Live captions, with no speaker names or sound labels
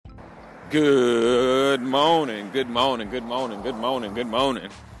Good morning, good morning, good morning, good morning, good morning.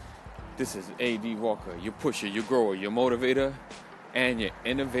 This is A.D. Walker, your pusher, your grower, your motivator, and your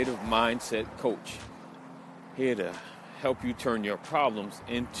innovative mindset coach. Here to help you turn your problems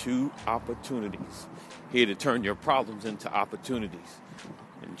into opportunities. Here to turn your problems into opportunities.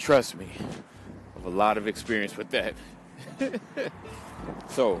 And trust me, I have a lot of experience with that.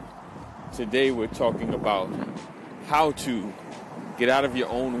 So, today we're talking about how to get out of your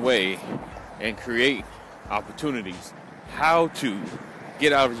own way and create opportunities. How to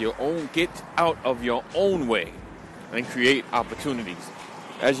get out of your own way and create opportunities.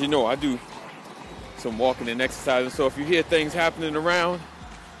 As you know, I do some walking and exercising, so if you hear things happening around,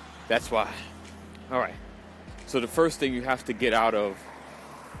 that's why. All right. So the first thing you have to get out of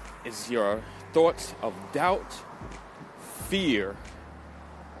is your thoughts of doubt, fear,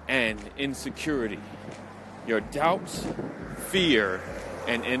 and insecurity. Your doubts, fear,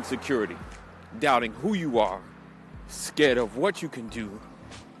 and insecurity. Doubting who you are, scared of what you can do,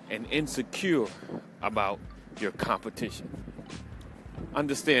 and insecure about your competition.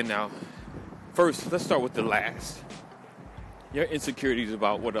 Understand now, first, let's start with the last. Your insecurities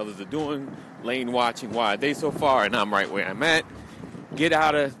about what others are doing, lane watching, why are they so far, and I'm right where I'm at. Get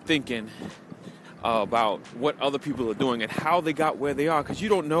out of thinking about what other people are doing and how they got where they are, because you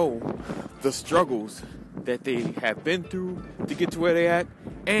don't know the struggles that they have been through to get to where they're at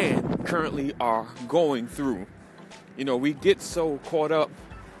and currently are going through. You know, we get so caught up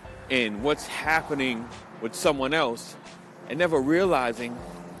in what's happening with someone else and never realizing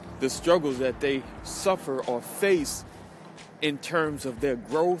the struggles that they suffer or face in terms of their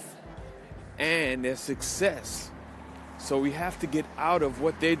growth and their success. So we have to get out of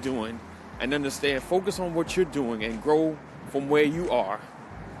what they're doing and understand, focus on what you're doing and grow from where you are.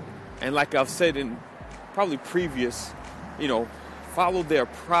 And like I've said in probably previous, follow their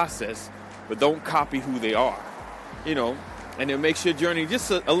process, but don't copy who they are, and it makes your journey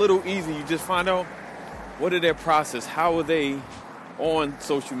just a little easy. You just find out what are their process, how are they on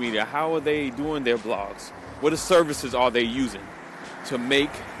social media, how are they doing their blogs, what services are they using to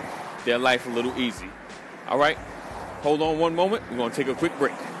make their life a little easy. All right, hold on one moment. We're going to take a quick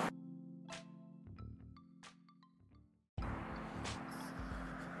break.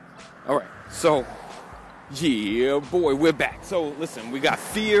 All right, so yeah, boy, we're back. So listen, we got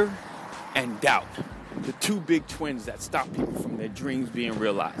fear and doubt, the two big twins that stop people from their dreams being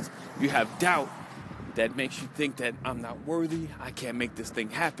realized. You have doubt that makes you think that I'm not worthy, I can't make this thing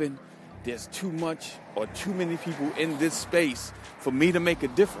happen, there's too much or too many people in this space for me to make a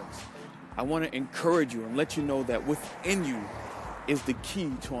difference. I want to encourage you and let you know that within you is the key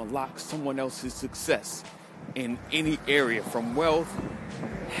to unlock someone else's success in any area, from wealth,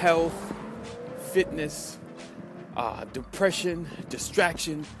 health, fitness, depression,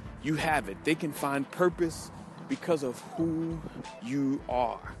 distraction. You have it. They can find purpose because of who you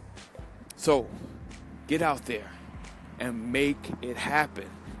are. So get out there and make it happen.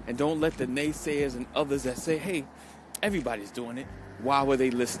 And don't let the naysayers and others that say, hey, everybody's doing it, why would they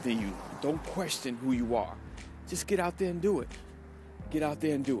listen to you? Don't question who you are. Just get out there and do it. Get out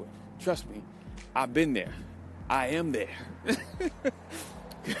there and do it. Trust me, I've been there. I am there.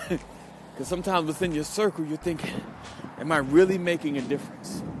 Because sometimes within your circle, you're thinking, am I really making a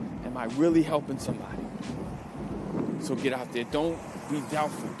difference? Am I really helping somebody? So get out there. Don't be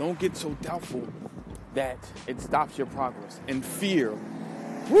doubtful. Don't get so doubtful that it stops your progress. And fear,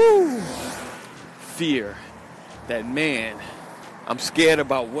 fear that, man, I'm scared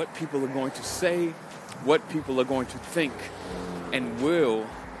about what people are going to say, what people are going to think, and will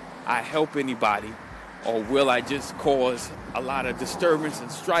I help anybody, or will I just cause a lot of disturbance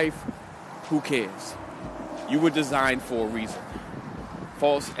and strife? Who cares? You were designed for a reason.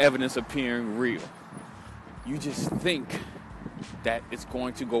 False evidence appearing real. You just think that it's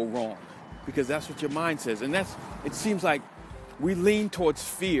going to go wrong because that's what your mind says. And it seems like we lean towards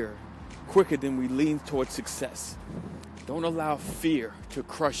fear quicker than we lean towards success. Don't allow fear to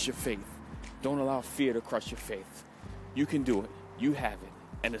crush your faith. Don't allow fear to crush your faith. You can do it. You have it.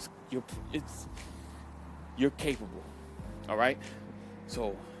 And you're capable. All right?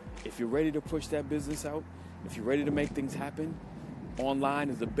 So if you're ready to push that business out, if you're ready to make things happen, online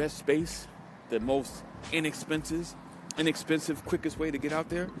is the best space, the most inexpensive, quickest way to get out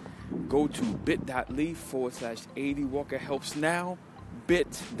there. Go to bit.ly/AD Walker Helps Now,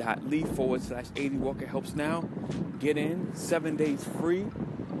 bit.ly/AD Walker Helps Now. Get in, 7 days free,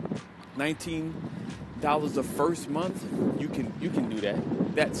 $19 the first month. You can do that.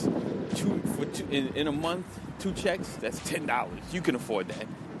 That's in a month, 2 checks, that's $10. You can afford that.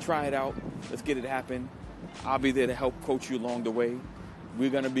 Try it out. Let's get it happen. I'll be there to help coach you along the way. We're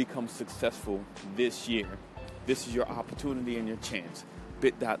going to become successful this year. This is your opportunity and your chance.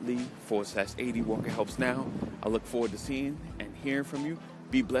 bit.ly/AD Walker Helps Now. I look forward to seeing and hearing from you.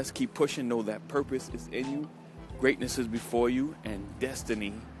 Be blessed. Keep pushing. Know that purpose is in you. Greatness is before you, and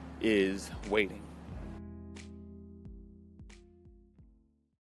destiny is waiting.